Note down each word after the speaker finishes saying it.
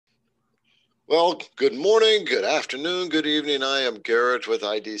Well, good morning, good afternoon, good evening. I am Garrett with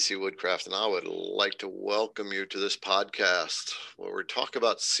IDC Woodcraft, and I would like to welcome you to this podcast where we talk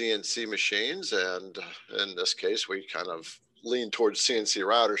about CNC machines. And in this case, we kind of lean towards CNC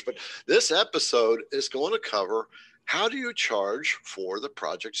routers. But this episode is going to cover how do you charge for the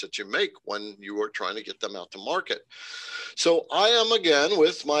projects that you make when you are trying to get them out to market. So I am again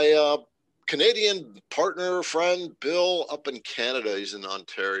with my Canadian partner, friend, Bill, up in Canada. He's in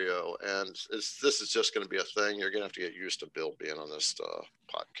Ontario, and this is just going to be a thing. You're going to have to get used to Bill being on this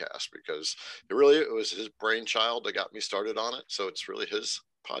podcast because it was his brainchild that got me started on it. So it's really his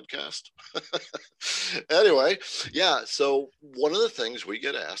podcast. Anyway, yeah. So one of the things we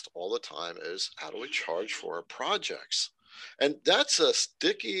get asked all the time is how do we charge for our projects? And that's a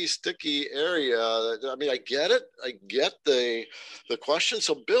sticky area. I mean, I get it. I get the question.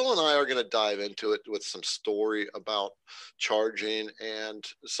 So Bill and I are going to dive into it with some story about charging and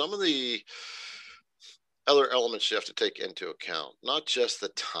some of the other elements you have to take into account, not just the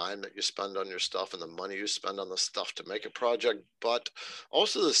time that you spend on your stuff and the money you spend on the stuff to make a project, but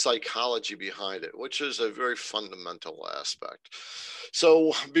also the psychology behind it, which is a very fundamental aspect.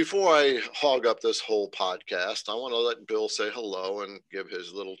 So before I hog up this whole podcast, I want to let Bill say hello and give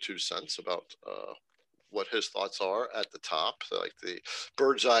his little 2 cents about what his thoughts are at the top, like the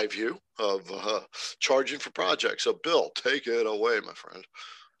bird's eye view of charging for projects. So Bill, take it away, my friend.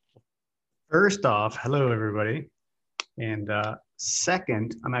 First off, hello everybody. And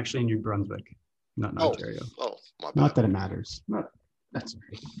second, I'm actually in New Brunswick, not in Ontario. My bad. Not that it matters. That's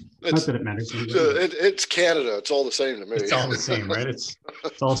right. Not that it matters. It's Canada. It's all the same to me. It's all the same, right? It's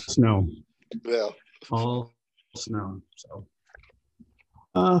all snow. Yeah. All snow. So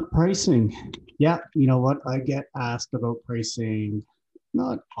pricing. Yeah, you know what? I get asked about pricing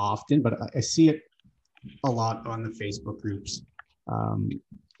not often, but I see it a lot on the Facebook groups.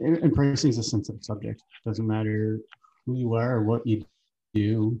 And pricing is a sensitive subject. Doesn't matter who you are or what you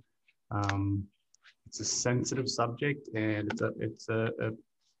do. It's a sensitive subject, and it's a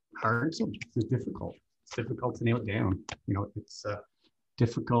hard subject. It's difficult. It's difficult to nail it down. You know, it's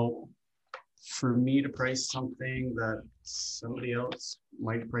difficult for me to price something that somebody else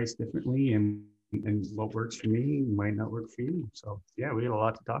might price differently, and what works for me might not work for you. So yeah, we got a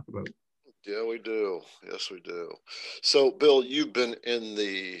lot to talk about. Yeah, we do. Yes, we do. So, Bill, you've been in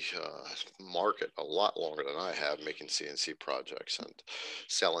the market a lot longer than I have, making CNC projects and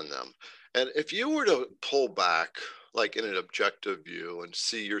selling them. And if you were to pull back, like in an objective view, and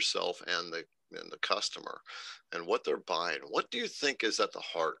see yourself and the customer and what they're buying, what do you think is at the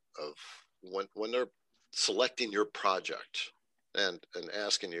heart of when they're selecting your project and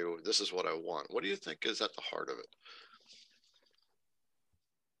asking you, "This is what I want"? What do you think is at the heart of it?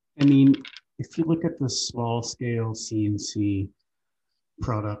 I mean, if you look at the small scale CNC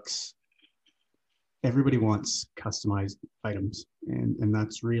products, everybody wants customized items. And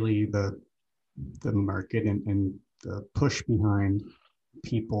that's really the market and the push behind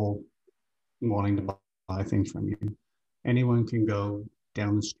people wanting to buy things from you. Anyone can go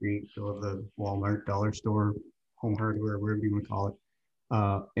down the street, go to the Walmart, dollar store, home hardware, wherever you want to call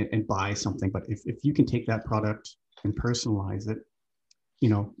it, and buy something. But if you can take that product and personalize it, you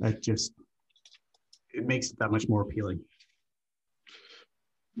know, it makes it that much more appealing.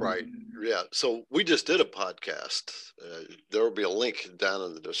 Right. Yeah. So we just did a podcast. There will be a link down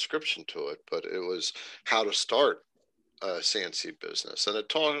in the description to it, but it was how to start a CNC business. And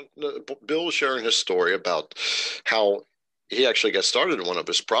Bill was sharing his story about how he actually got started in one of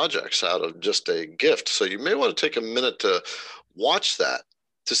his projects out of just a gift. So you may want to take a minute to watch that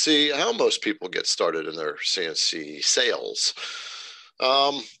to see how most people get started in their CNC sales.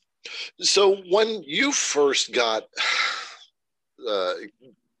 So when you first got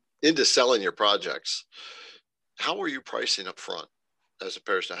into selling your projects, how were you pricing up front as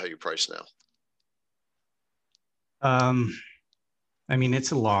opposed to how you price now? I mean,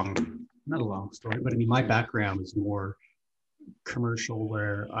 it's not a long story, but I mean, my background is more commercial,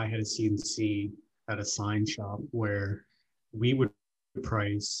 where I had a CNC at a sign shop where we would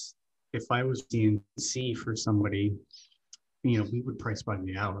price, if I was CNC for somebody, you know, we would price by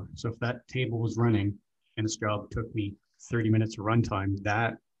the hour. So if that table was running and this job took me 30 minutes of runtime,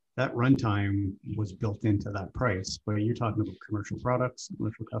 that runtime was built into that price. But you're talking about commercial products,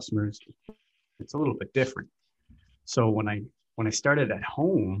 commercial customers, it's a little bit different. So when I started at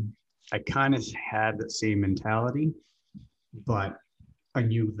home, I kind of had the same mentality, but I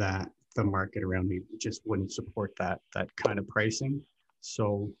knew that the market around me just wouldn't support that kind of pricing.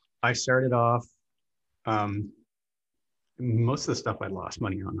 So I started off, most of the stuff I lost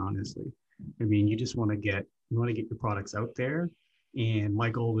money on, honestly. I mean, you want to get your products out there And my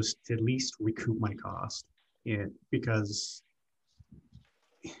goal was to at least recoup my cost, because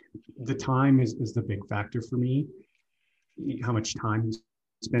the time is the big factor for me. How much time you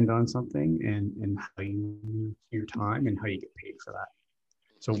spend on something, and how you your time and how you get paid for that.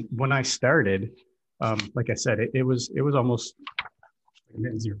 So when I started, like I said, it was almost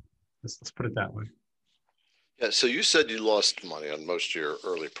net zero. Let's put it that way. Yeah, so you said you lost money on most of your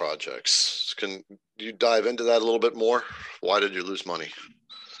early projects. Can you dive into that a little bit more? Why did you lose money?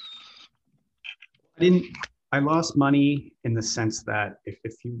 I lost money in the sense that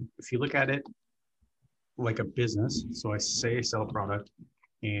if you look at it like a business, so I say I sell a product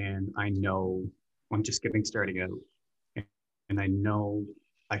and I know I'm just getting started out, and I know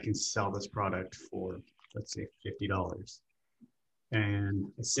I can sell this product for, let's say, $50. And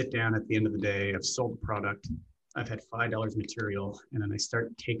I sit down at the end of the day, I've sold the product, I've had $5 material, and then I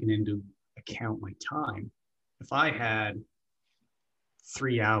start taking into account my time. If I had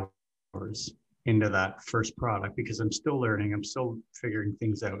 3 hours into that first product, because I'm still learning, I'm still figuring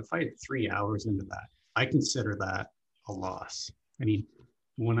things out. If I had 3 hours into that, I consider that a loss. I mean,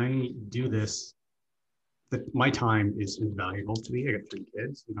 when I do this, my time is invaluable to me. I got 3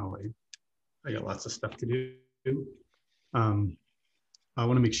 kids, I got lots of stuff to do. I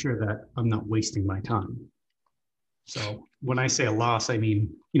want to make sure that I'm not wasting my time. So when I say a loss, I mean,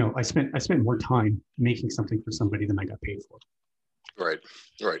 I spent more time making something for somebody than I got paid for. Right.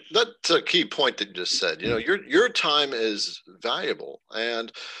 That's a key point that you just said. Your time is valuable,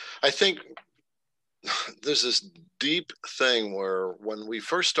 and I think there's this deep thing where when we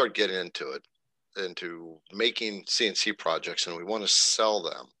first start getting into making CNC projects, and we want to sell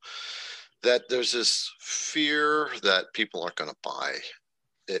them, that there's this fear that people aren't going to buy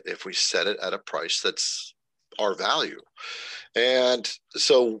it if we set it at a price that's our value, and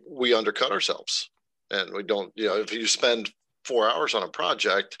so we undercut ourselves, and we don't. If you spend 4 hours on a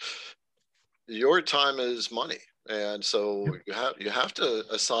project, your time is money, and so you have to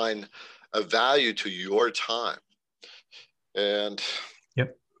assign a value to your time. And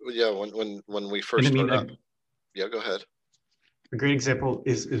yeah, when we first started up, yeah, go ahead. A great example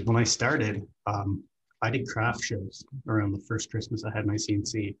is when I started, I did craft shows around the first Christmas I had my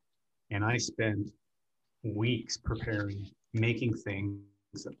CNC, and I spent weeks preparing, making things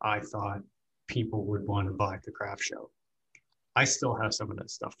that I thought people would want to buy at the craft show. I still have some of that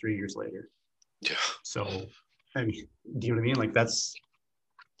stuff 3 years later. Yeah. So, I mean, do you know what I mean? Like that's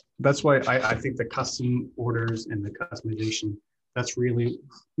why I think the custom orders and the customization, that's really,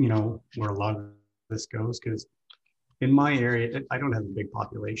 where a lot of this goes. Because in my area, I don't have a big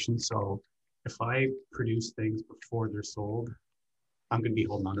population. So if I produce things before they're sold, I'm going to be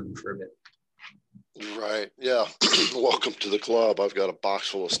holding on to them for a bit. Right. Yeah. Welcome to the club. I've got a box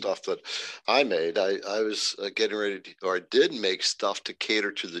full of stuff that I made. I was getting ready to, or I did make stuff to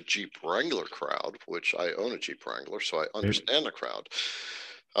cater to the Jeep Wrangler crowd, which I own a Jeep Wrangler, so I understand the crowd.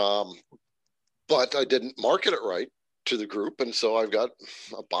 But I didn't market it right to the group. And so I've got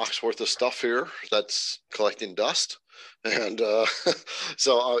a box worth of stuff here that's collecting dust. And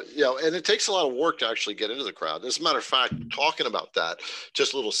and it takes a lot of work to actually get into the crowd. As a matter of fact, talking about that,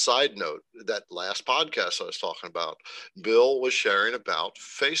 just a little side note, that last podcast I was talking about, Bill was sharing about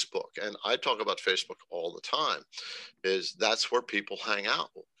Facebook. And I talk about Facebook all the time, that's where people hang out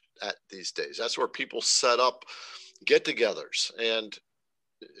at these days. That's where people set up get-togethers. And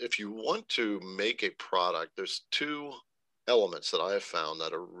if you want to make a product, there's two elements that I have found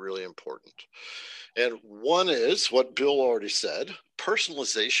that are really important. And one is what Bill already said,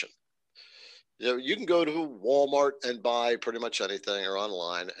 personalization. You can go to Walmart and buy pretty much anything, or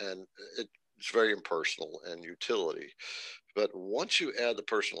online, and it's very impersonal and utility. But once you add the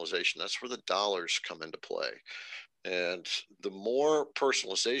personalization, that's where the dollars come into play. And the more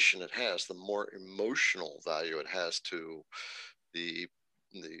personalization it has, the more emotional value it has to the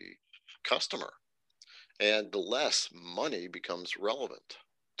customer, and the less money becomes relevant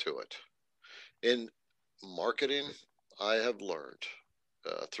to it. In marketing, I have learned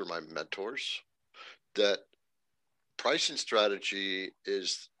through my mentors that pricing strategy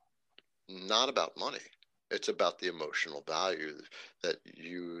is not about money. It's about the emotional value that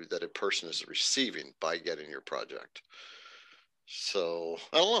a person is receiving by getting your project. So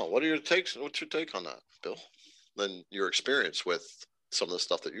I don't know. What's your take on that, Bill? Then your experience with some of the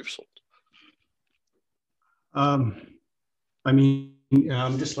stuff that you've sold. I mean,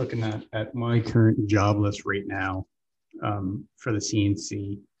 I'm just looking at my current job list right now for the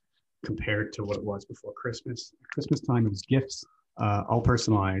CNC compared to what it was before Christmas. Christmas time, it was gifts, all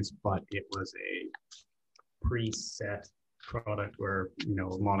personalized, but it was a preset product where,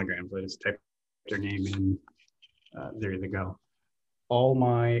 monograms, I just type their name in, there they go.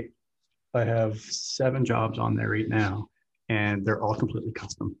 I have 7 jobs on there right now, and they're all completely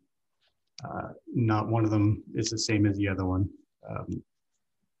custom. Not one of them is the same as the other one.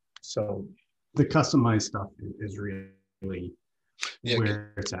 So the customized stuff is really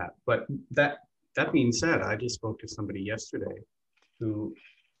where it's at. But that being said, I just spoke to somebody yesterday who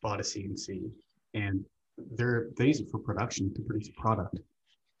bought a CNC, and they use it for production to produce a product.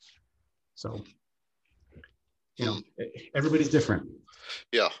 So, everybody's different.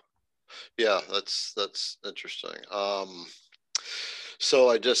 Yeah, that's interesting.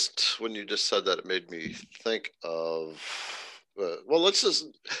 So when you just said that, it made me think of,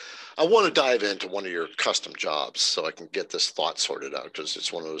 I want to dive into one of your custom jobs so I can get this thought sorted out, because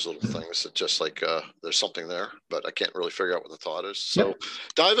it's one of those little things that just like, there's something there, but I can't really figure out what the thought is. So Yep.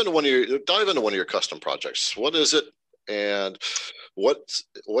 dive into one of your custom projects. What is it? And what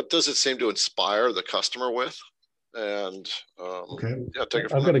does it seem to inspire the customer with? And okay, yeah, take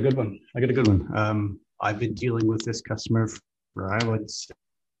it. I've got a good one. I've been dealing with this customer for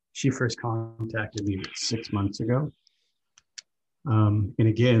she first contacted me 6 months ago. And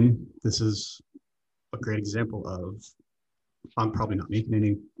again, this is a great example of I'm probably not making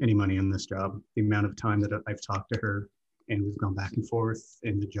any money on this job. The amount of time that I've talked to her and we've gone back and forth,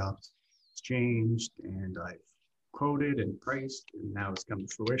 and the job's changed, and I've quoted and priced, and now it's come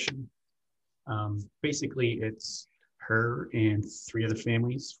to fruition. Basically, it's her and 4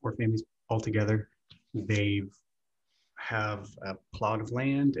 families altogether. They have a plot of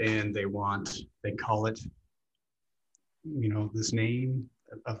land, and they call it, this name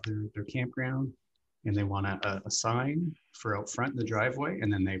of their campground, and they want a sign for out front in the driveway,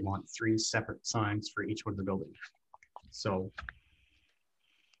 and then they want 3 separate signs for each one of the buildings. So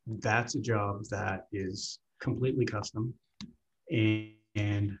that's a job that is completely custom,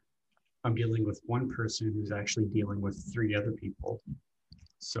 and I'm dealing with one person who's actually dealing with 3 other people.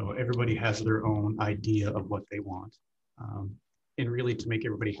 So everybody has their own idea of what they want. And really, to make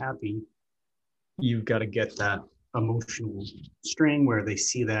everybody happy, you've got to get that emotional string where they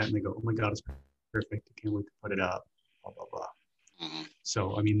see that and they go, "Oh my God, it's perfect. I can't wait to put it up," blah, blah, blah. Mm-hmm.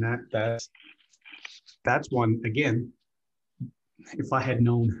 So, I mean, that's one, again, if I had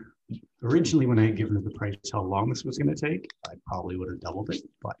known originally when I had given her the price how long this was going to take, I probably would have doubled it.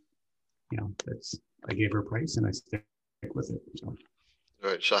 But, I gave her a price and I stick with it. So. All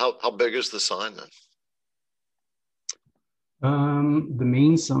right. So how big is the sign then? The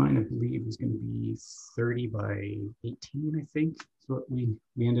main sign, I believe, is going to be 30 by 18, I think, is what we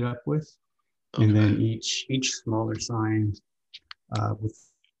ended up with. Okay. And then each smaller sign with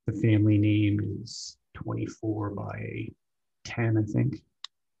the family name is 24 by 10, I think.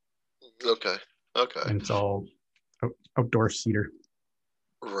 Okay. And it's all outdoor cedar.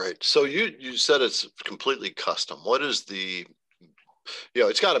 Right. So you said it's completely custom. What is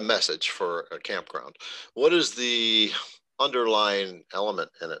it's got a message for a campground. What is the underlying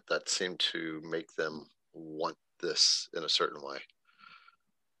element in it that seemed to make them want this in a certain way?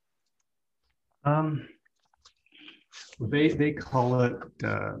 They call it,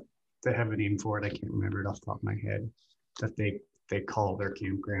 they have a name for it. I can't remember it off the top of my head, that they call their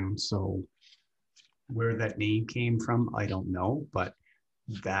campground. So where that name came from, I don't know, but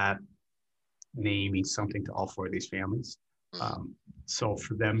that name means something to all 4 of these families. So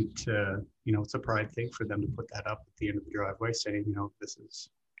for them to, it's a pride thing for them to put that up at the end of the driveway saying, this is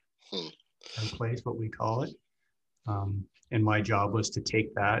our place, what we call it. And my job was to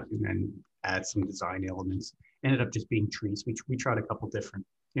take that and then add some design elements. Ended up just being trees. We tried a couple different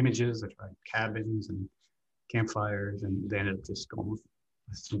images. I tried cabins and campfires, and they ended up just going with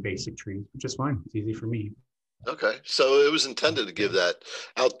some basic trees, which is fine. It's easy for me. Okay. So it was intended to give that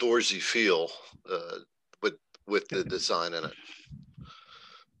outdoorsy feel with the design in it.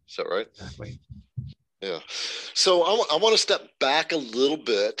 Is that right? Exactly. Yeah. So I want to step back a little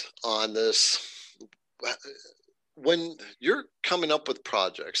bit on this. When you're coming up with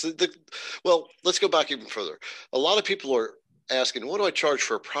projects, well, let's go back even further. A lot of people are asking, what do I charge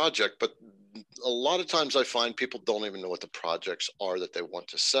for a project? But a lot of times I find people don't even know what the projects are that they want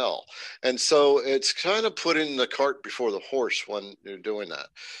to sell. And so it's kind of putting the cart before the horse when you're doing that.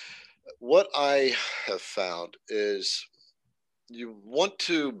 What I have found is you want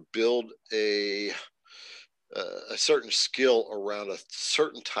to build a certain skill around a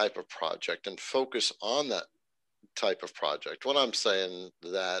certain type of project and focus on that type of project. When I'm saying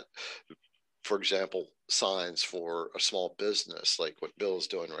that, for example, signs for a small business, like what Bill is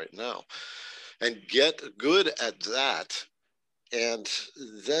doing right now, and get good at that. And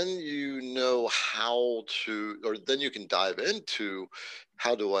then then you can dive into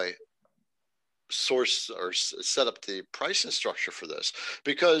how do I source or set up the pricing structure for this,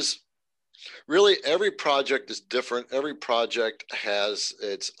 because really every project is different. Every project has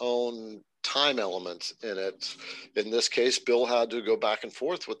its own time elements in it. In this case, Bill had to go back and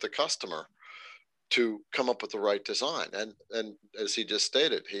forth with the customer to come up with the right design. And as he just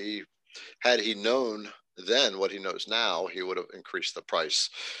stated, had he known then what he knows now, he would have increased the price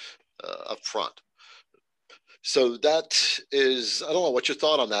up front. So that is, I don't know, what's your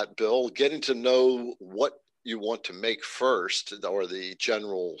thought on that, Bill? Getting to know what you want to make first, or the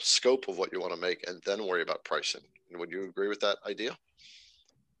general scope of what you want to make, and then worry about pricing. Would you agree with that idea?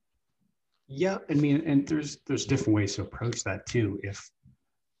 Yeah, I mean, and there's different ways to approach that too. If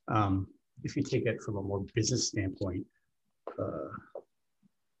you take it from a more business standpoint,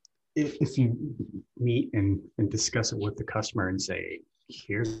 if you meet and discuss it with the customer and say,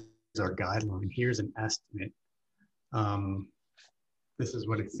 here's our guideline, here's an estimate, this is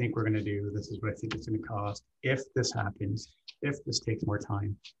what I think we're going to do, this is what I think it's going to cost. If this happens, if this takes more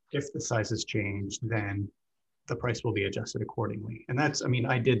time, if the size has changed, then the price will be adjusted accordingly. And that's, I mean,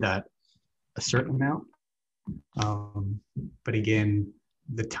 I did that a certain amount. But again,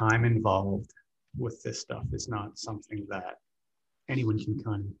 the time involved with this stuff is not something that anyone can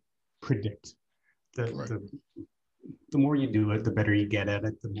kind of predict. The more you do it, the better you get at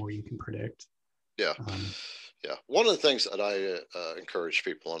it, the more you can predict. Yeah. Yeah. One of the things that I encourage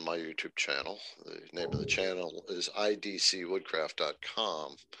people on my YouTube channel, the name of the channel is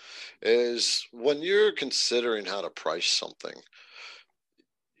idcwoodcraft.com, is when you're considering how to price something,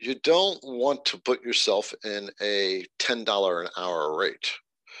 you don't want to put yourself in a $10 an hour rate.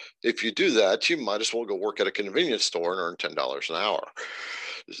 If you do that, you might as well go work at a convenience store and earn $10 an hour.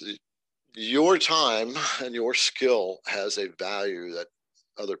 Your time and your skill has a value that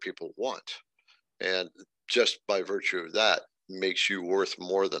other people want. And just by virtue of that makes you worth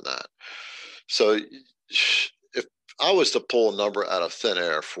more than that. So if I was to pull a number out of thin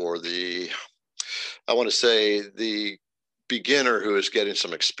air for I want to say the beginner who is getting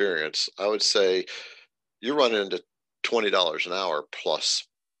some experience, I would say you're running into $20 an hour plus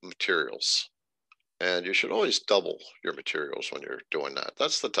materials. And you should always double your materials when you're doing that.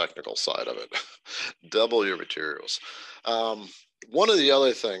 That's the technical side of it. Double your materials. One of the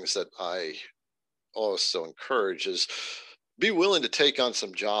other things that I also encourage is be willing to take on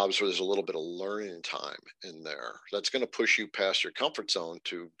some jobs where there's a little bit of learning time in there. That's going to push you past your comfort zone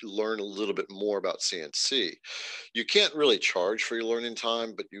to learn a little bit more about CNC. You can't really charge for your learning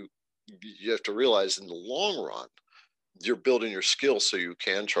time, but you have to realize in the long run, you're building your skills so you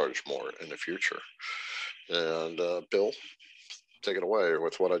can charge more in the future. And Bill, take it away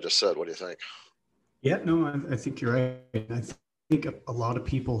with what I just said. What do you think? Yeah, no, I think you're right. I think a lot of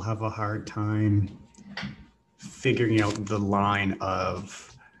people have a hard time figuring out the line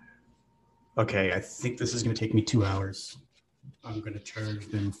of, okay, I think this is going to take me 2 hours. I'm going to charge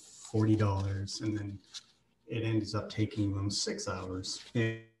them $40, and then it ends up taking them 6 hours.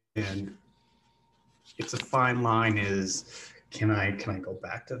 And it's a fine line. Is can I go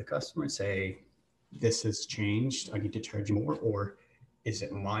back to the customer and say, this has changed, I need to charge you more, or is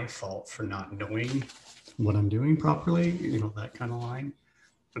it my fault for not knowing what I'm doing properly? You know, that kind of line.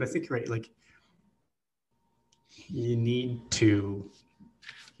 But I think you're right. Like, you need to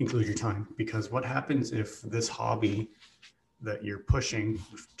include your time, because what happens if this hobby that you're pushing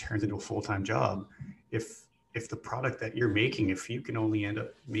turns into a full-time job? If the product that you're making, if you can only end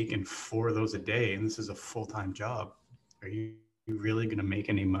up making 4 of those a day, and this is a full-time job, are you really going to make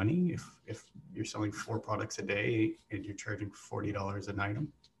any money if you're selling 4 products a day and you're charging $40 an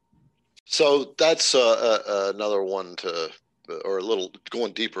item? So that's another one or a little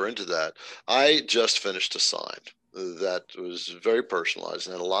going deeper into that. I just finished a sign that was very personalized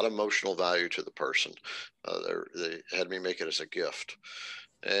and had a lot of emotional value to the person. They had me make it as a gift,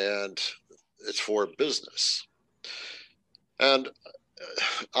 and it's for a business. And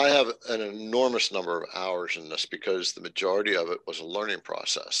I have an enormous number of hours in this because the majority of it was a learning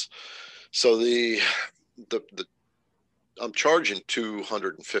process. So I'm charging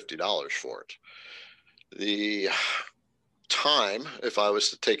 $250 for it. The time, if I was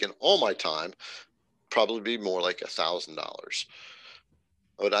to take in all my time, probably be more like $1,000.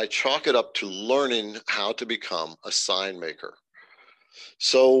 But I chalk it up to learning how to become a sign maker.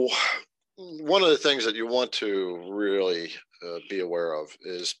 So one of the things that you want to really be aware of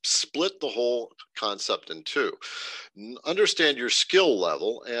is split the whole concept in 2. Understand your skill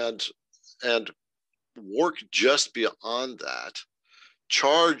level and work just beyond that.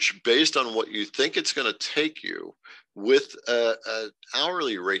 Charge based on what you think it's going to take you with an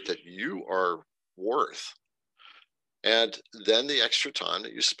hourly rate that you are worth. And then the extra time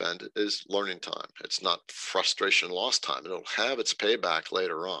that you spend is learning time. It's not frustration, lost time. It'll have its payback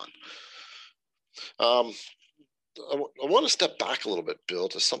later on. I want to step back a little bit, Bill,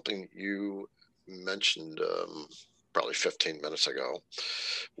 to something you mentioned probably 15 minutes ago,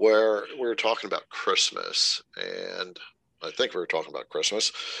 where we were talking about Christmas. And I think we were talking about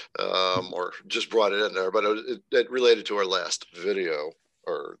Christmas, or just brought it in there, but it related to our last video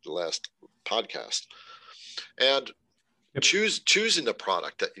or the last podcast. And choosing the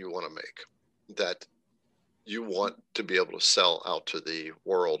product that you want to make, that you want to be able to sell out to the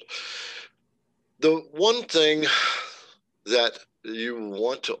world. The one thing that you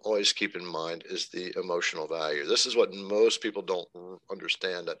want to always keep in mind is the emotional value. This is what most people don't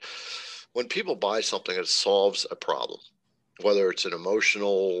understand, that when people buy something that solves a problem, whether it's an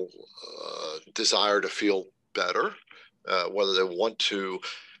emotional desire to feel better, whether they want to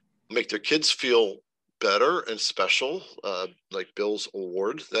make their kids feel better and special, like Bill's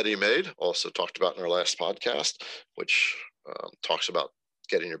award that he made, also talked about in our last podcast, which talks about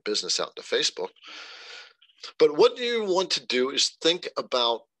getting your business out into Facebook. But what you want to do is think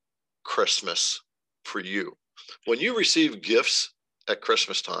about Christmas for you. When you receive gifts at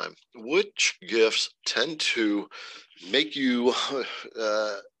Christmas time, which gifts tend to make you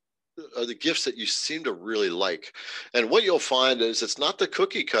are the gifts that you seem to really like? And what you'll find is it's not the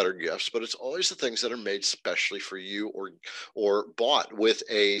cookie cutter gifts, but it's always the things that are made specially for you, or bought with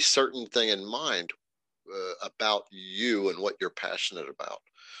a certain thing in mind about you and what you're passionate about.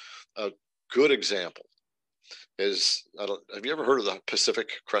 A good example is, have you ever heard of the Pacific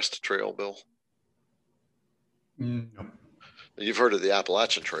Crest Trail, Bill? No. You've heard of the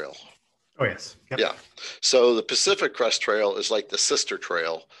Appalachian Trail. Oh, yes. Yep. Yeah. So the Pacific Crest Trail is like the sister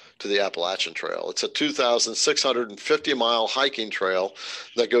trail to the Appalachian Trail. It's a 2,650-mile hiking trail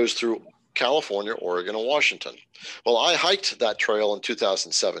that goes through California, Oregon, and Washington. Well, I hiked that trail in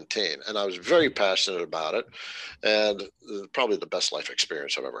 2017, and I was very passionate about it, and probably the best life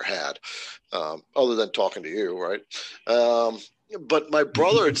experience I've ever had, other than talking to you, right? But my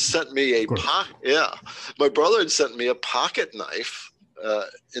brother had sent me my brother had sent me a pocket knife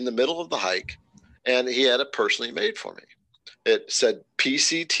in the middle of the hike, and he had it personally made for me. It said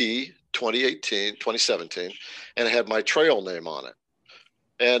PCT 2017, and it had my trail name on it.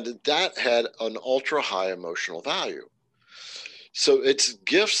 And that had an ultra high emotional value. So it's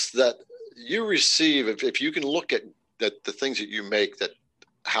gifts that you receive. If you can look at the things that you make, that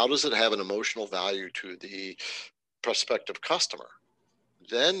how does it have an emotional value to the prospective customer,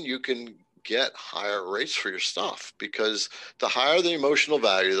 then you can get higher rates for your stuff, because the higher the emotional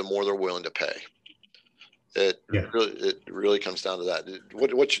value, the more they're willing to pay. It really comes down to that.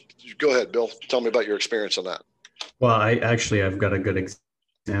 Go ahead, Bill. Tell me about your experience on that. Well, I've got a good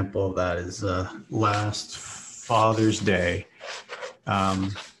example of that. Is last Father's Day,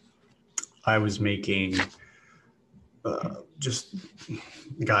 I was making just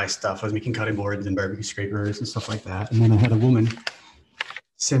guy stuff. I was making cutting boards and barbecue scrapers and stuff like that. And then I had a woman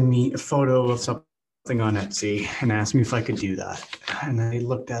send me a photo of something on Etsy and asked me if I could do that. And I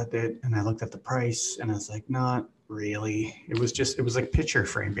looked at it and I looked at the price and I was like, not really. It was like a picture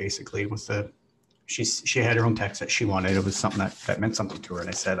frame basically with she had her own text that she wanted. It was something that meant something to her. And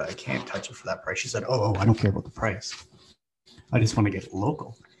I said, I can't touch it for that price. She said, oh, I don't care about the price. I just want to get it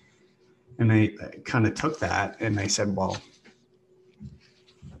local. And I kind of took that and I said, well,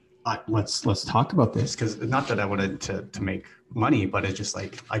 let's talk about this, because not that I wanted to make money, but it's just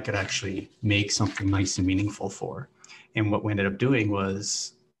like I could actually make something nice and meaningful for. And what we ended up doing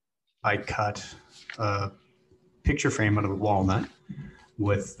was I cut a picture frame out of a walnut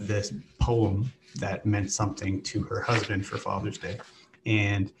with this poem that meant something to her husband for Father's Day.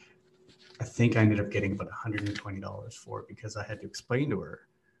 And I think I ended up getting about $120 for it, because I had to explain to her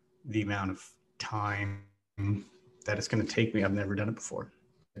the amount of time that it's going to take me. I've never done it before,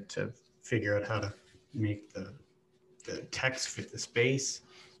 to figure out how to make the text fit the space.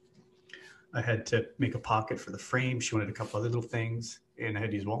 I had to make a pocket for the frame. She wanted a couple other little things, and I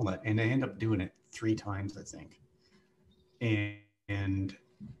had to use walnut, and I ended up doing it 3 times, I think. And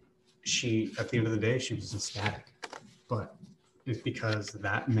she, at the end of the day, she was ecstatic, but it's because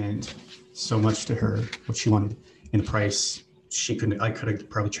that meant so much to her, what she wanted. And the price, I could have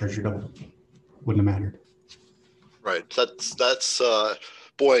probably charged her double. Wouldn't have mattered. Right. That's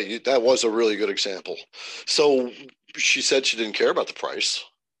boy, that was a really good example. So she said she didn't care about the price.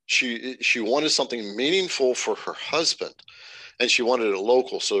 She wanted something meaningful for her husband, and she wanted it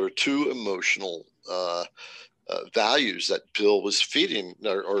local. So there were 2 emotional values that Bill was feeding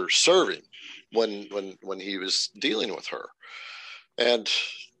or serving when he was dealing with her. And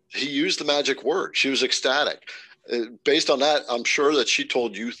he used the magic word. She was ecstatic. Based on that, I'm sure that she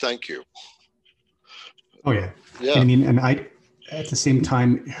told you thank you. Oh yeah. Yeah. And I mean, and I, at the same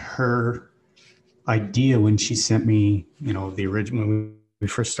time, her idea when she sent me, the original, when we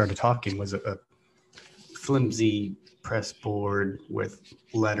first started talking, was a flimsy press board with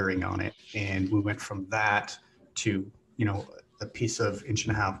lettering on it. And we went from that to, a piece of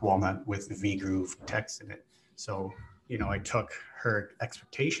 1.5 walnut with V-groove text in it. So, I took her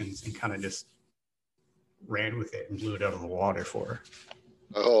expectations and kind of just ran with it and blew it out of the water for her.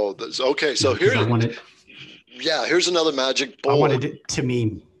 Oh, okay. So here's another magic bullet. I wanted it to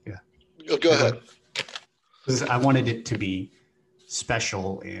mean, yeah. Oh, go ahead. I wanted it to be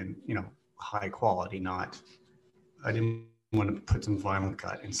special and, high quality, I didn't want to put some vinyl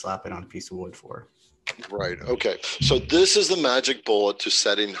cut and slap it on a piece of wood for her. Right. Okay. So this is the magic bullet to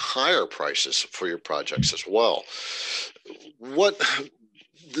setting higher prices for your projects as well. What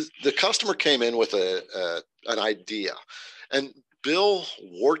the customer came in with an idea, and Bill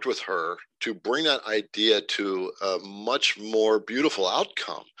worked with her to bring that idea to a much more beautiful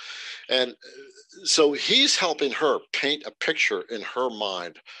outcome. And so he's helping her paint a picture in her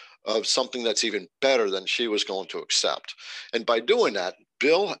mind of something that's even better than she was going to accept. And by doing that,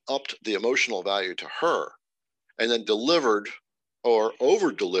 Bill upped the emotional value to her and then delivered or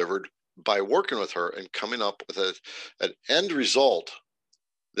over delivered by working with her and coming up with an end result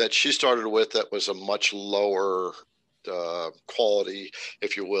that she started with that was a much lower quality,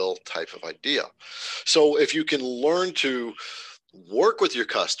 if you will, type of idea. So if you can learn to work with your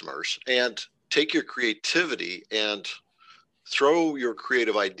customers and take your creativity and throw your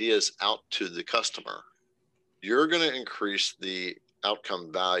creative ideas out to the customer, you're going to increase the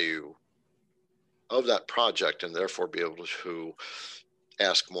outcome value of that project and therefore be able to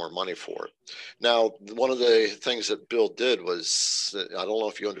ask more money for it. Now, one of the things that Bill did was, I don't know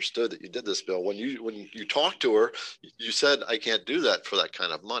if you understood that you did this, Bill, when you talked to her, you said, I can't do that for that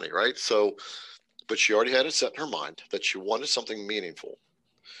kind of money, right? So, but she already had it set in her mind that she wanted something meaningful.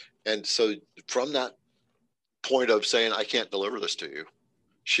 And so from that point of saying, I can't deliver this to you,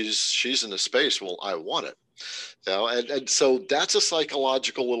 she's in the space, well, I want it. And so that's a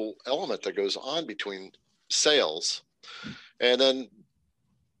psychological little element that goes on between sales. And then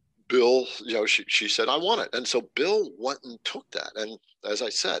Bill, she said, I want it. And so Bill went and took that. And as I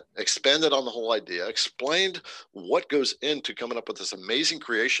said, expanded on the whole idea, explained what goes into coming up with this amazing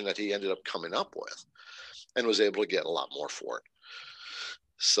creation that he ended up coming up with, and was able to get a lot more for it.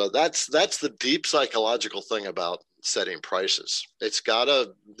 So that's the deep psychological thing about setting prices. It's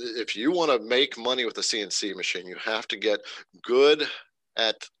gotta, if you want to make money with a CNC machine, you have to get good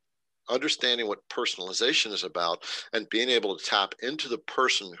at understanding what personalization is about and being able to tap into the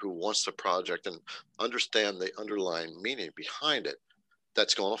person who wants the project and understand the underlying meaning behind it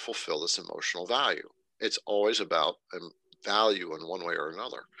that's going to fulfill this emotional value. It's always about value in one way or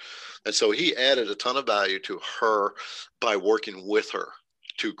another. And so he added a ton of value to her by working with her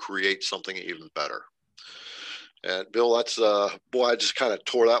to create something even better. And Bill, that's boy, I just kind of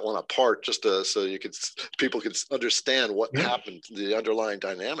tore that one apart just so people could understand what happened, the underlying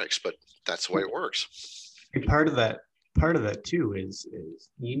dynamics. But that's the way it works. And part of that too is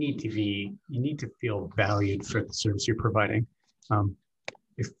you need to feel valued for the service you're providing.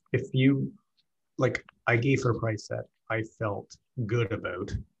 If you, like, I gave her a price that I felt good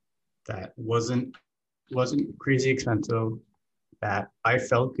about, that wasn't crazy expensive, that I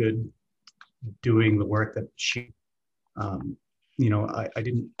felt good doing the work that she, I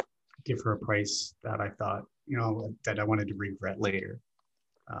didn't give her a price that I thought, that I wanted to regret later.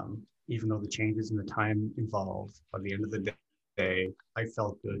 Even though the changes in the time involved, by the end of the day, I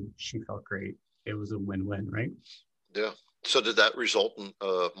felt good. She felt great. It was a win-win, right? Yeah. So did that result in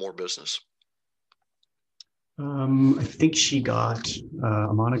more business? I think she got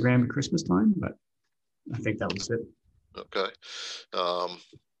a monogram at Christmas time, but I think that was it. Okay.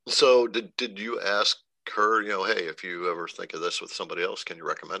 So did you ask her, hey, if you ever think of this with somebody else, can you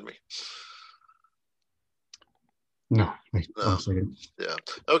recommend me? No, honestly didn't. Yeah.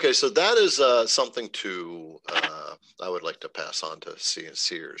 Okay. So that is something I would like to pass on to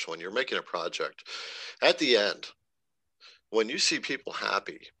CNCers. When you're making a project, at the end, when you see people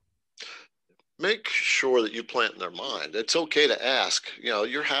happy, make sure that you plant in their mind. It's okay to ask,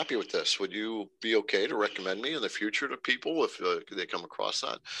 you're happy with this. Would you be okay to recommend me in the future to people if they come across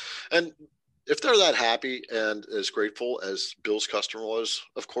that? And if they're that happy and as grateful as Bill's customer was,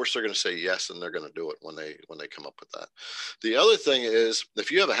 of course they're going to say yes, and they're going to do it when they come up with that. The other thing is,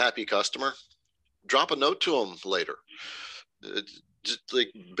 if you have a happy customer, drop a note to them later. just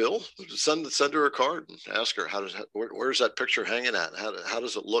like Bill, send her a card and ask her where's that picture hanging at? How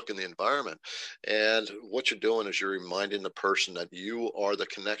does it look in the environment? And what you're doing is you're reminding the person that you are the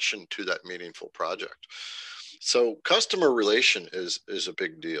connection to that meaningful project. So customer relation is a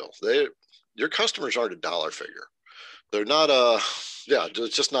big deal. Your customers aren't a dollar figure. They're not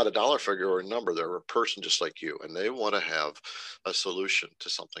it's just not a dollar figure or a number. They're a person just like you, and they want to have a solution to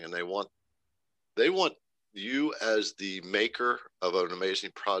something, and they want you as the maker of an amazing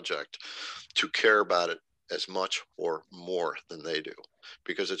project to care about it as much or more than they do,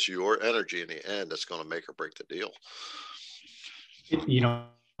 because it's your energy in the end that's going to make or break the deal. You know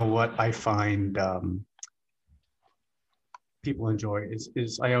what I find people enjoy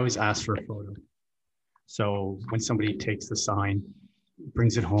is I always ask for a photo. So when somebody takes the sign,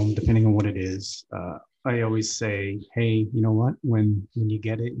 brings it home, depending on what it is, I always say, hey, you know what, when you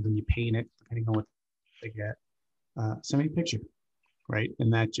get it, when you paint it, depending on what they get, send me a picture, right?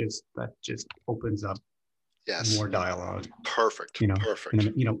 And that just opens up more dialogue. Perfect. Perfect.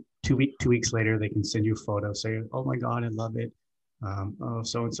 And then, 2 weeks later, they can send you a photo, say, oh my God, I love it. Oh,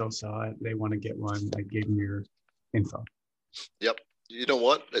 so-and-so saw it. They want to get one. I gave them your info. Yep. You know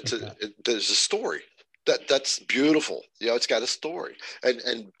what? There's a story. That's beautiful. It's got a story.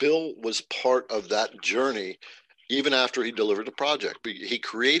 And Bill was part of that journey even after he delivered the project. He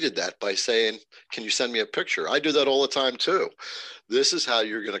created that by saying, can you send me a picture? I do that all the time too. This is how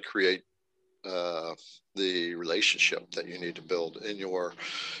you're going to create the relationship that you need to build in your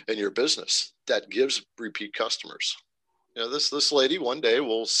business that gives repeat customers. This lady one day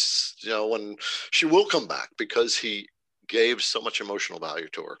will, when she will come back because he gave so much emotional value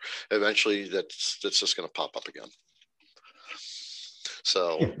to her. Eventually, that's just going to pop up again.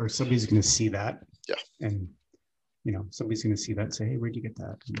 So, or somebody's going to see that. Yeah. And somebody's going to see that and say, hey, where'd you get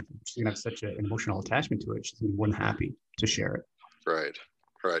that? And she's going to have such an emotional attachment to it. She's going to be more than happy to share it.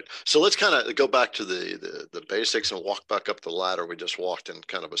 Right. So let's kind of go back to the basics and walk back up the ladder we just walked in,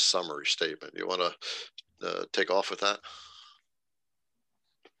 kind of a summary statement. You want to take off with that?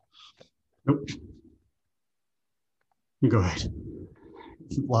 Nope. Go ahead.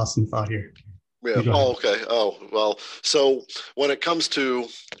 Lost in thought here. Yeah. Oh, okay. Oh, well, so when it comes to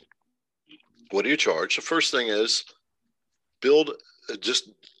what do you charge? The first thing is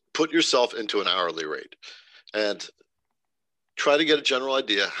just put yourself into an hourly rate and try to get a general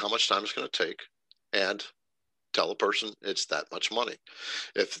idea how much time it's going to take, and tell the person it's that much money.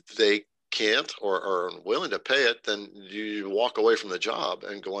 If they can't or are unwilling to pay it, then you walk away from the job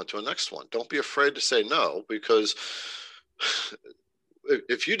and go on to the next one. Don't be afraid to say no, because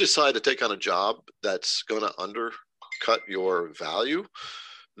if you decide to take on a job that's going to undercut your value,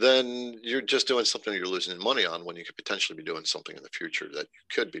 then you're just doing something you're losing money on when you could potentially be doing something in the future that you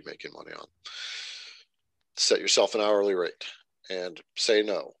could be making money on. Set yourself an hourly rate and say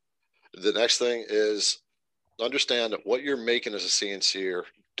no. The next thing is understand that what you're making as a CNCer,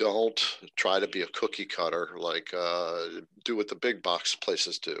 don't try to be a cookie cutter like do what the big box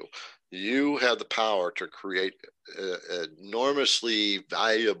places do. You have the power to create enormously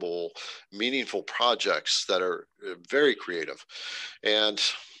valuable, meaningful projects that are very creative. And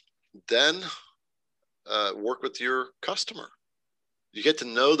then work with your customer. You get to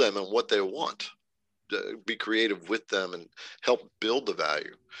know them and what they want. Be creative with them and help build the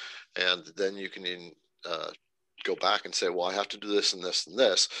value. And then you can go back and say, well, I have to do this and this and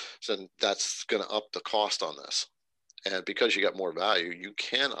this. So that's going to up the cost on this. And because you got more value, you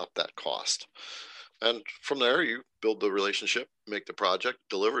can up that cost. And from there, you build the relationship, make the project,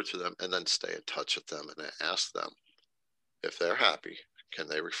 deliver it to them, and then stay in touch with them and ask them if they're happy, can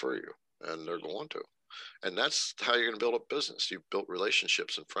they refer you? And they're going to. And that's how you're going to build a business. You've built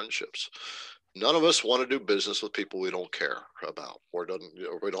relationships and friendships. None of us want to do business with people we don't care about or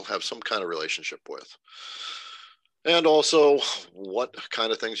we don't have some kind of relationship with. And also, what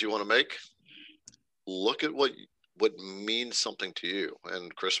kind of things you want to make? Look at what means something to you.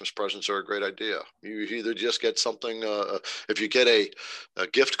 And Christmas presents are a great idea. You either just get something, if you get a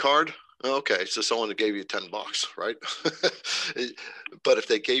gift card, okay, so someone gave you $10, right? But if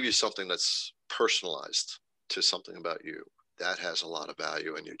they gave you something that's personalized to something about you, that has a lot of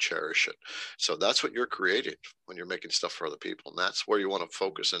value and you cherish it. So that's what you're creating when you're making stuff for other people. And that's where you want to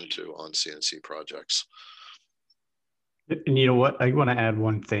focus into on CNC projects. And you know what? I want to add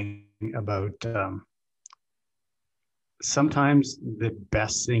one thing about sometimes the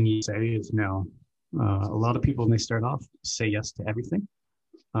best thing you say is no. A lot of people, when they start off, say yes to everything.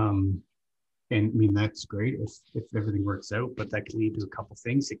 And I mean, that's great if everything works out, but that can lead to a couple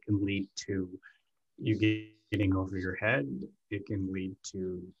things. It can lead to you getting over your head. It can lead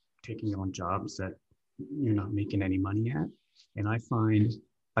to taking on jobs that you're not making any money at. And I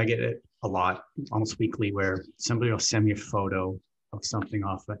get it a lot, almost weekly, where somebody will send me a photo of something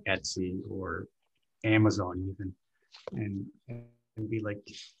off of Etsy or Amazon even, and be like,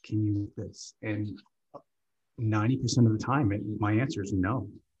 can you make this? And 90% of the time, my answer is no.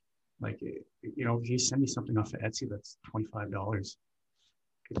 Like, if you send me something off of Etsy that's $25,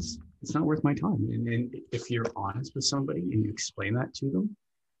 it's not worth my time. And if you're honest with somebody and you explain that to them,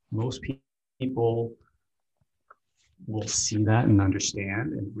 most people will see that and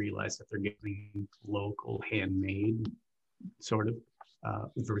understand and realize that they're getting local, handmade, sort of,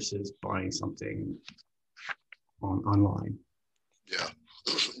 versus buying something online. Yeah.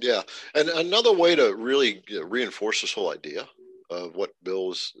 Yeah. And another way to really reinforce this whole idea of what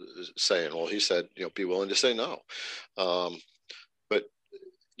Bill is saying, well, he said, be willing to say no. But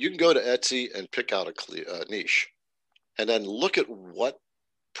you can go to Etsy and pick out a niche and then look at what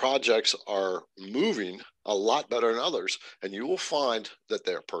projects are moving a lot better than others, and you will find that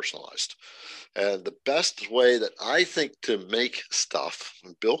they're personalized. And the best way that I think to make stuff,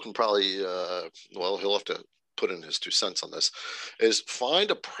 and Bill can probably, he'll have to put in his 2 cents on this, is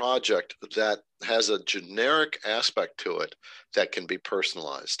find a project that has a generic aspect to it that can be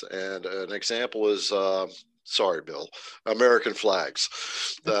personalized. And an example is, sorry, Bill, American flags.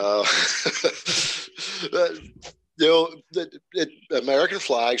 American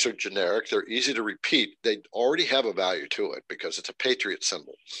flags are generic. They're easy to repeat. They already have a value to it because it's a patriot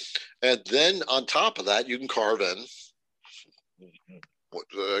symbol. And then on top of that, you can carve in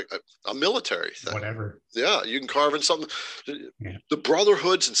a military thing. Whatever. Yeah, you can carve in something. Yeah. The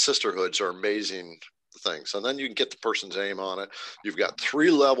brotherhoods and sisterhoods are amazing things. And then you can get the person's name on it. You've got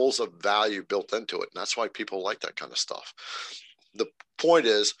 3 levels of value built into it. And that's why people like that kind of stuff. The point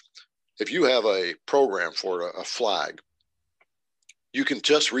is, if you have a program for a flag, you can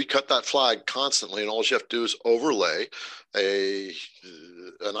just recut that flag constantly, and all you have to do is overlay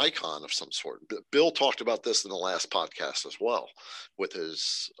an icon of some sort. Bill talked about this in the last podcast as well with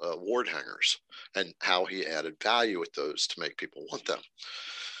his ward hangers and how he added value with those to make people want them.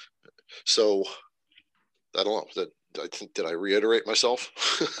 So I don't know. Did I reiterate myself?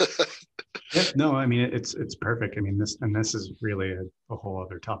 Yeah, no, I mean, it's perfect. I mean, this is really a whole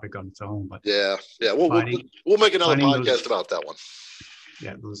other topic on its own. But yeah, we'll make another podcast about that one.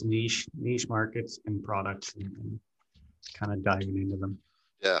 Yeah, those niche markets and products, and kind of diving into them.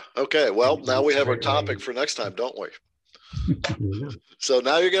 Yeah. Okay. Well, now we have our topic for next time, don't we? So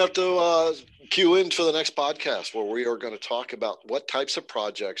now you're gonna have to cue in for the next podcast where we are going to talk about what types of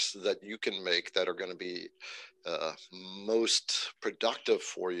projects that you can make that are going to be most productive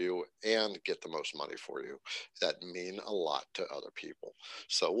for you and get the most money for you, that mean a lot to other people.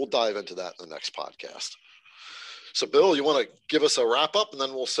 So we'll dive into that in the next podcast. So Bill, you want to give us a wrap up and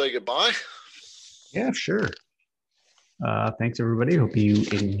then we'll say goodbye? Yeah, sure. Thanks everybody. Hope you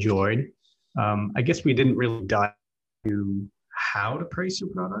enjoyed. I guess we didn't really dive into how to price your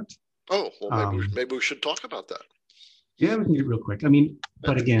product. Oh, well, maybe we should talk about that. Yeah, we can get real quick. I mean,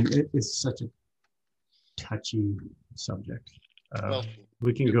 but again, it's such a touchy subject.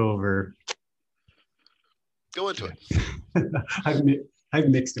 We can go into it. I have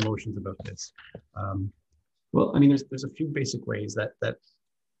mixed emotions about this. Well, I mean, there's a few basic ways that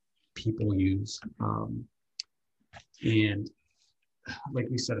people use, and like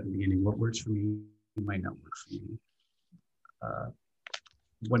we said at the beginning, what works for me might not work for you.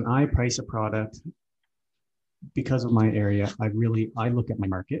 When I price a product, because of my area, I look at my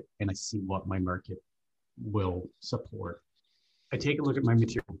market and I see what my market will support. I take a look at my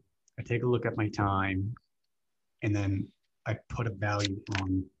material, I take a look at my time, and then I put a value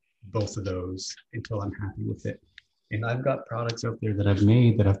on both of those until I'm happy with it. And I've got products out there that I've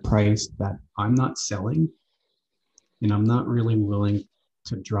made that I've priced that I'm not selling, and I'm not really willing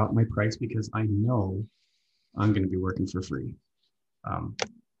to drop my price because I know I'm going to be working for free.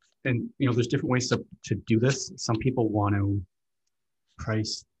 And there's different ways to do this. Some people want to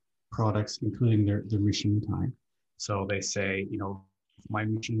price products including their machine time. So they say, if my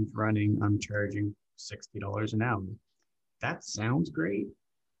machine's running, I'm charging $60 an hour. That sounds great,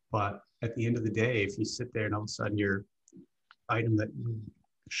 but at the end of the day, if you sit there and all of a sudden your item that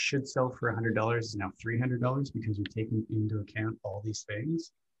should sell for $100 is now $300 because you're taking into account all these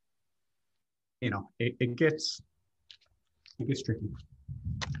things, it gets tricky.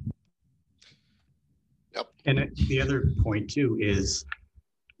 Yep. And the other point too is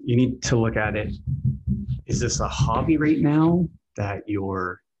you need to look at it. Is this a hobby right now that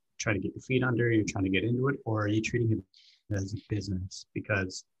you're trying to get your feet under, you're trying to get into it, or are you treating it as a business?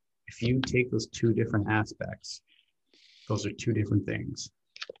 Because if you take those 2 different aspects, those are 2 different things.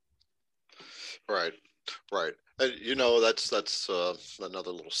 Right. And that's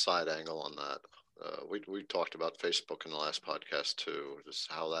another little side angle on that. We talked about Facebook in the last podcast too, just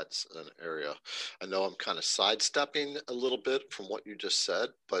how that's an area. I know I'm kind of sidestepping a little bit from what you just said,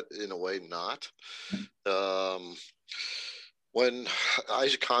 but in a way not. When I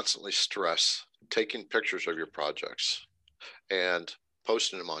constantly stress taking pictures of your projects and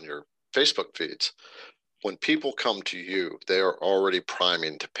posting them on your Facebook feeds, when people come to you, they are already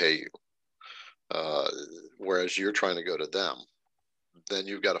priming to pay you. Whereas you're trying to go to them, then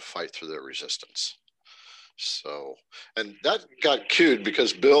you've got to fight through their resistance. So, and that got cued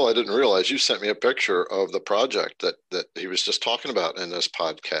because Bill, I didn't realize you sent me a picture of the project that he was just talking about in this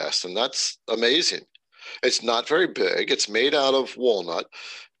podcast. And that's amazing. It's not very big. It's made out of walnut.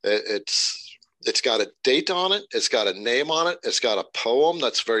 It's got a date on it. It's got a name on it. It's got a poem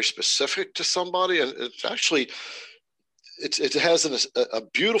that's very specific to somebody. And it's actually, it has a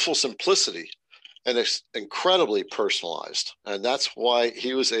beautiful simplicity. And it's incredibly personalized. And that's why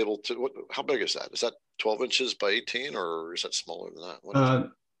he was able to, how big is that? Is that 12 inches by 18 or is that smaller than that? I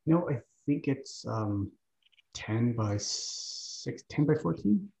think it's 10 by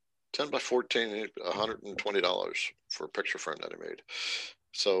 14. 10 by 14, $120 for a picture frame that he made.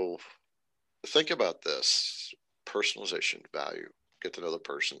 So think about this: personalization, value, get to know the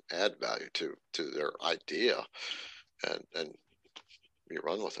person, add value to their idea, and you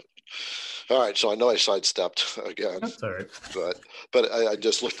run with it. All right, so I know I sidestepped again. That's all right. But I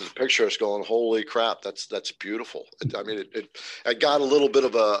just looked at the picture. I was going, holy crap, that's beautiful. I mean, I got a little bit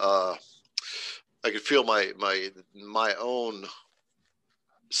of I could feel my own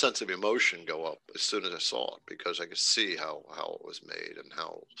sense of emotion go up as soon as I saw it, because I could see how it was made and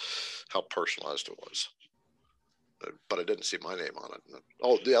how personalized it was. But I didn't see my name on it.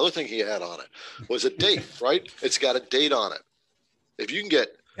 Oh, the other thing he had on it was a date, right? It's got a date on it. If you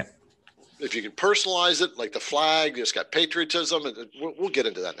can personalize it, like the flag, it's got patriotism, and we'll get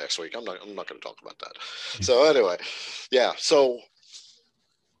into that next week. I'm not going to talk about that. So anyway, yeah. So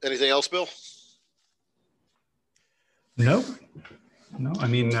anything else, Bill? No. I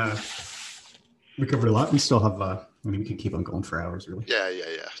mean, we covered a lot. We still have, we can keep on going for hours, really. Yeah.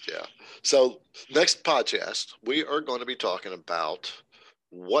 So next podcast, we are going to be talking about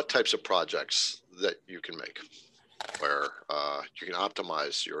what types of projects that you can make, where you can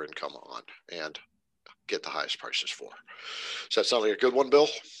optimize your income on and get the highest prices for. Does that sound like a good one, Bill?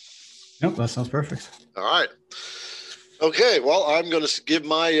 Nope, that sounds perfect. All right. Okay, well, I'm going to give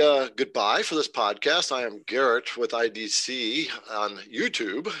my goodbye for this podcast. I am Garrett with IDC on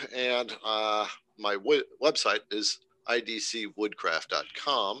YouTube, and my website is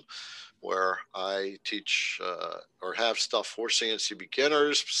idcwoodcraft.com, where I teach or have stuff for CNC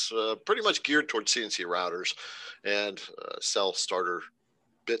beginners, pretty much geared towards CNC routers, and sell starter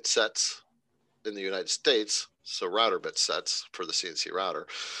bit sets in the United States. So router bit sets for the CNC router.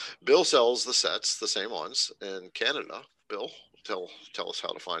 Bill sells the sets, the same ones, in Canada. Bill, tell us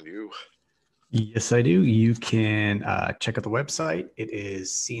how to find you. Yes, I do. You can check out the website. It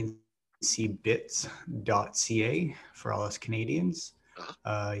is cncbits.ca for all us Canadians.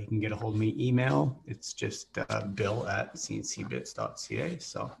 You can get a hold of me, email. It's just bill@cncbits.ca.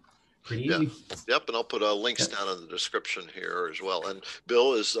 So pretty easy. Yep, and I'll put links down in the description here as well. And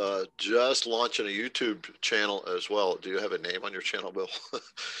Bill is just launching a YouTube channel as well. Do you have a name on your channel, Bill?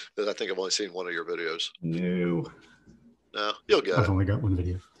 Because I think I've only seen one of your videos. No, you'll get it. I've only got one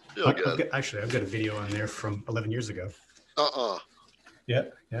video. Actually, I've got a video on there from 11 years ago. Yeah,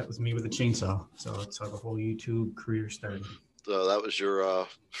 it was me with a chainsaw. So that's how the whole YouTube career started. So that was your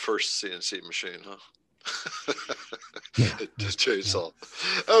first CNC machine, huh? Yeah. Just chainsaw.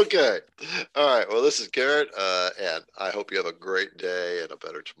 Yeah. Okay. All right. Well, this is Garrett, and I hope you have a great day and a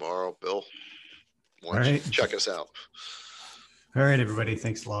better tomorrow. Bill, why don't you check us out? All right, everybody.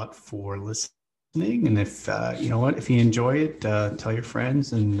 Thanks a lot for listening. And if you know what, if you enjoy it, tell your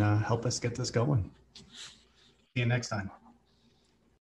friends and help us get this going. See you next time.